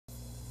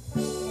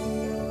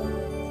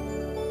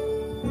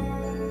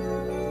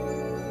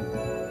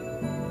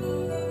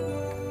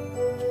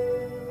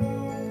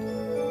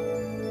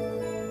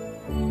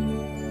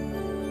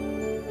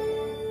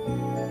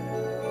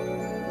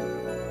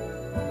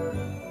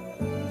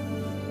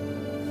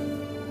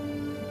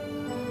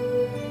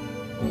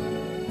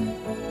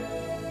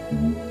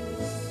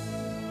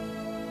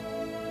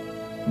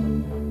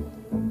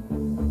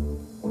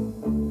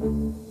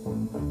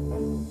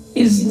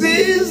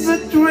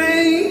desert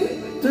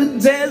rain, the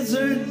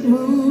desert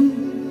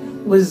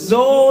moon was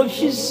all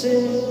she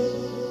said.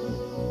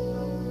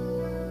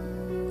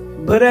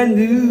 But I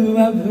knew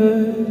I've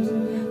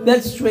heard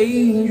that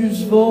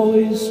stranger's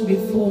voice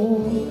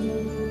before.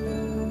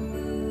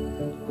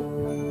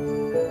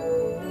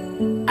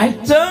 I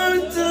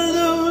turned to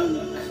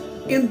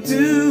look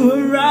into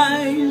her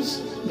eyes,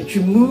 but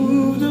she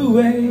moved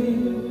away.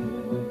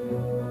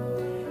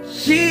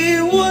 She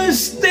was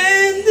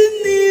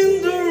standing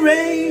in the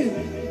rain,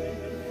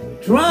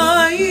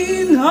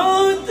 trying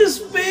hard to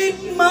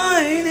speak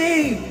my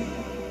name.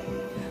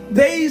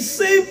 They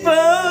say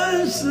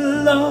first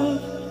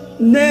love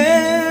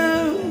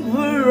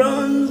never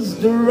runs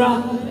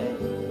dry.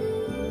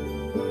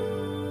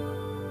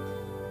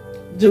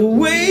 The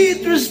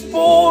waitress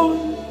poured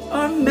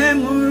our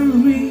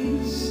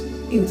memories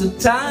into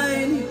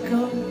tiny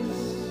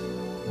cups.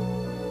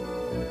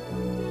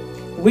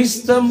 We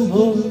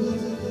stumbled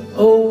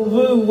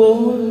over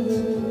what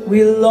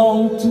we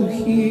long to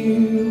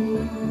hear.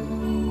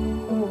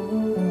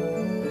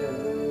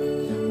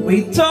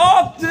 We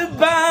talked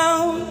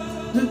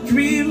about the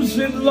dreams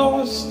we've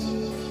lost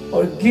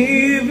or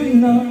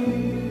given up.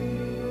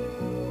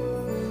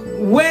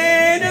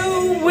 When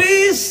a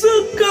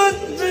whistle cut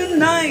the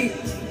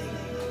night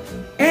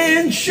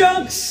and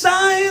shook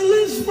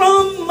silence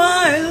from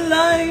my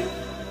life,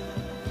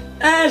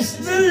 as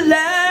the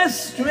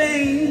last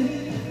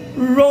train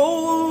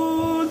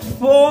rolled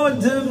for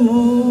the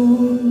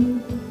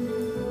moon.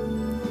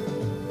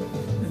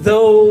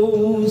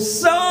 Those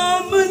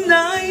summer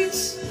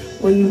nights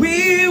when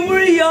we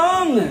were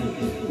young,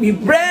 we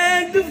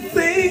bragged of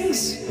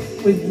things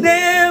we'd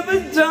never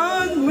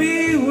done.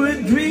 We were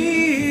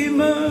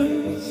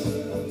dreamers,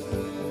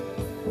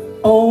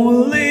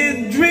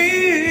 only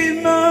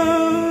dreamers.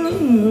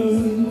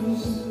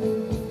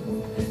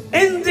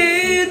 And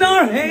in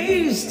our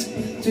haste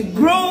to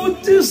grow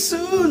too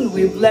soon,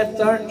 we've left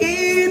our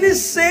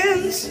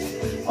innocence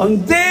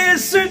on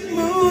desert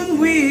moon.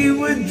 We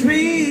were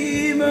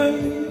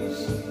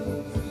dreamers,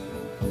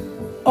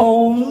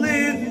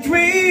 only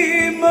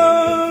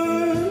dreamers.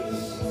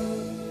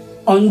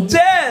 On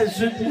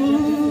desert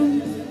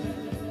moon,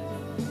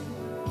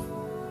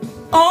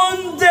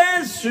 on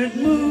desert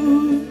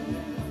moon,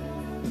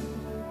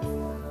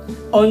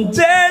 on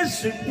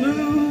desert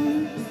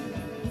moon,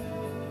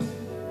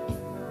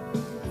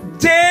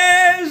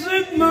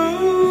 desert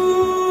moon.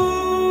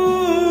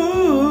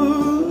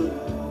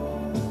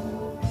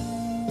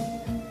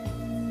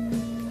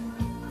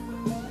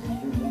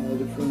 My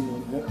other friend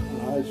on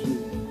High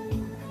Street,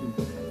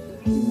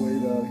 he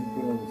weighed out, he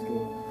put on his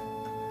glove.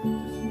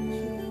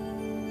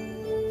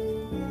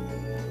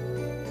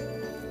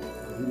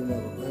 He didn't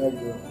have a bag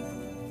though.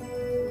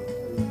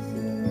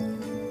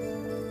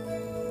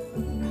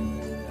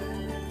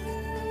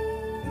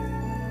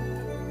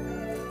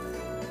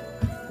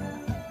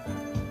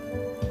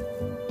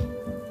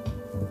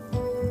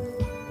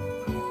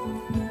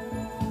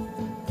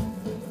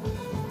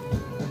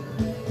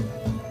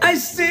 I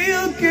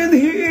still can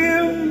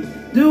hear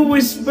the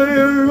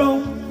whisper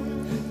of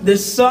the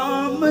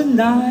summer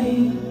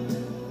night,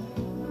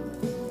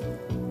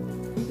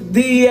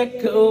 the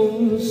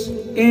echoes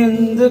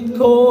in the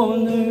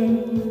corner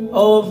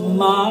of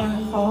my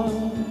heart.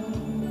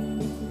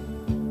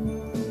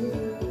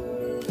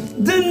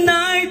 The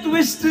night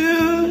we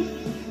stood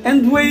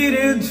and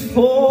waited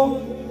for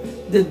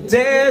the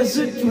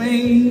desert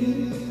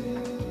rain.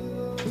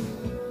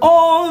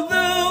 All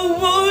the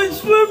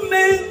words were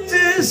meant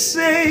to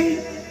say,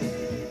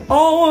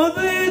 all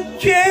the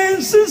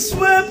chances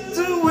swept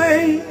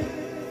away,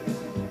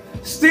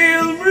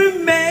 still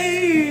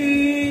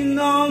remain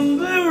on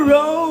the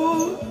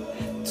road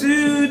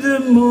to the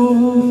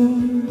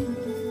moon.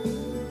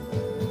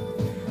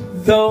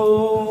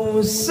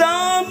 Those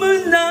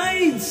summer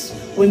nights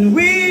when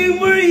we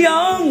were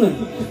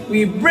young,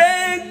 we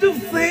bragged of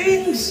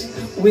things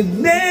we'd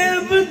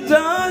never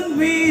done.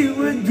 We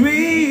were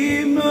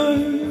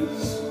dreamers,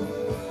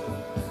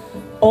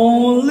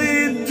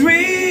 only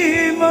dreamers.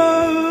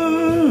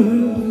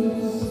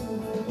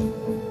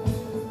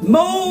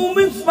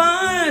 Moments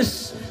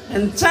pass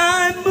and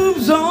time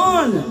moves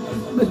on,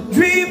 but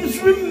dreams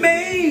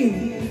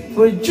remain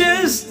for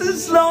just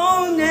as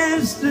long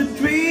as the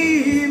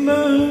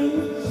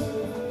dreamers.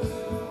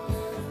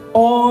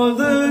 All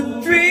the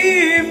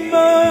dreamers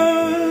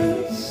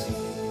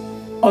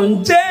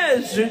on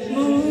desert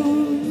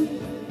moon,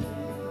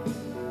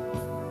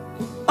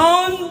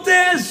 on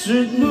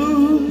desert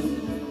moon,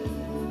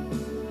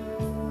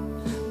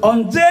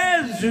 on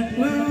desert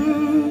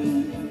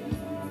moon,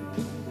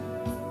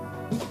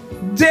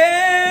 desert